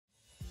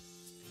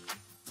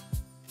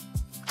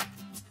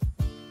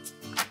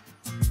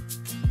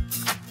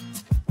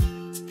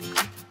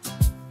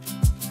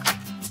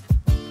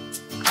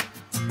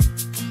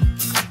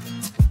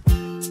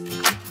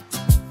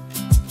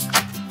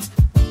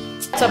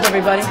up,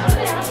 everybody?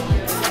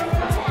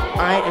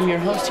 I am your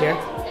host here,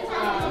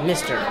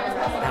 Mr.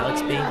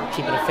 Alex B.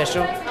 Keep it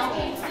official.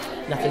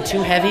 Nothing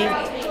too heavy.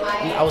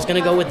 I was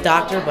gonna go with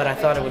Doctor, but I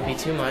thought it would be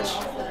too much,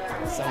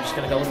 so I'm just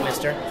gonna go with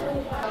Mr.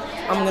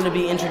 I'm gonna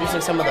be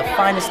introducing some of the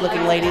finest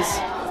looking ladies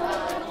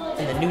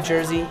in the New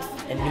Jersey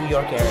and New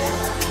York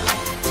area.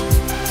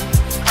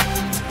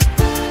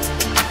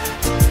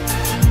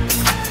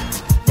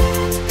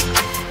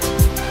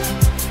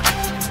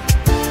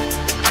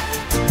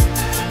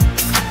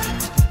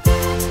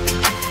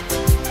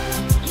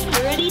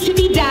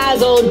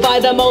 Dazzled by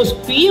the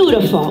most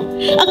beautiful,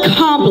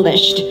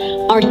 accomplished,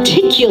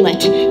 articulate,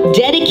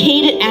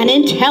 dedicated, and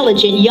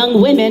intelligent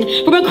young women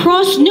from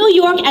across New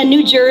York and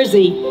New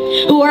Jersey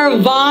who are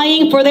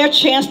vying for their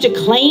chance to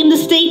claim the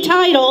state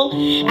title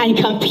and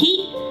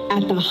compete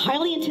at the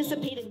highly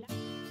anticipated...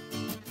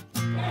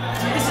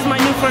 This is my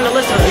new friend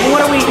Alyssa.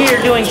 What are we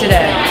here doing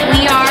today?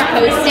 We are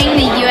hosting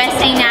the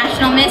USA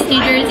National Miss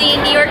New Jersey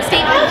and New York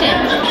State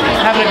Pageant.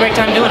 Having a great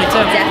time doing it too.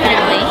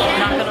 Definitely.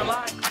 Not gonna lie.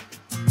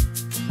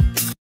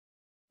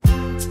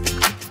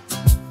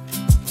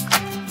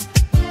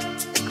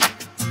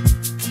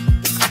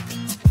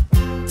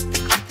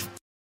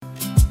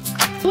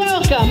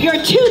 Welcome your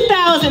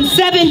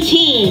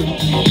 2017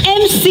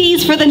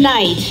 MCs for the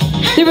night,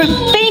 the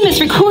famous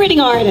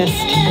recording artist,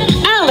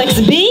 Alex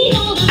B,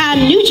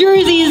 and New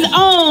Jersey's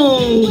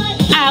own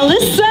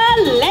Alyssa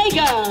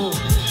Lego.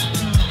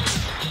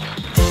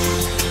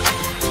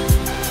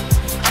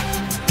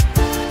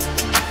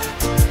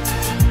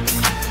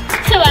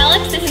 So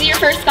Alex, this is your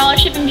first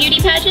scholarship and beauty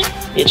pageant?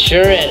 It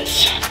sure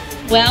is.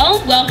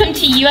 Well, welcome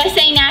to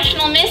USA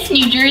National Miss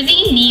New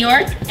Jersey, New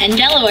York, and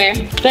Delaware.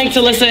 Thanks,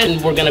 Alyssa, and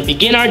we're gonna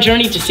begin our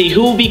journey to see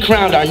who will be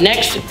crowned our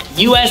next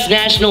US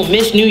National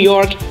Miss New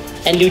York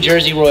and New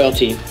Jersey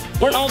royalty.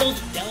 Weren't all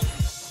those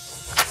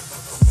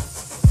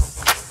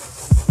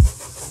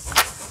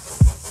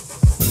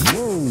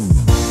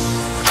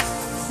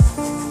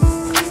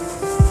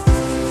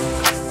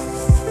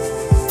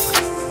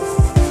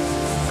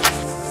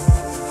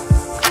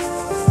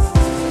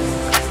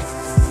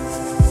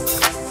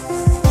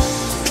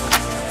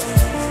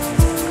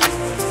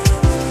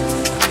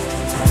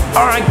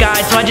Alright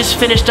guys, so I just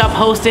finished up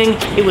hosting.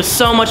 It was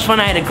so much fun.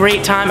 I had a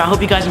great time. I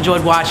hope you guys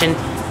enjoyed watching.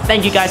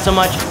 Thank you guys so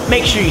much.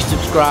 Make sure you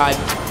subscribe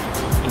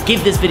and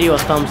give this video a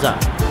thumbs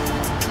up.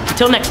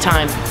 Until next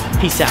time,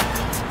 peace out.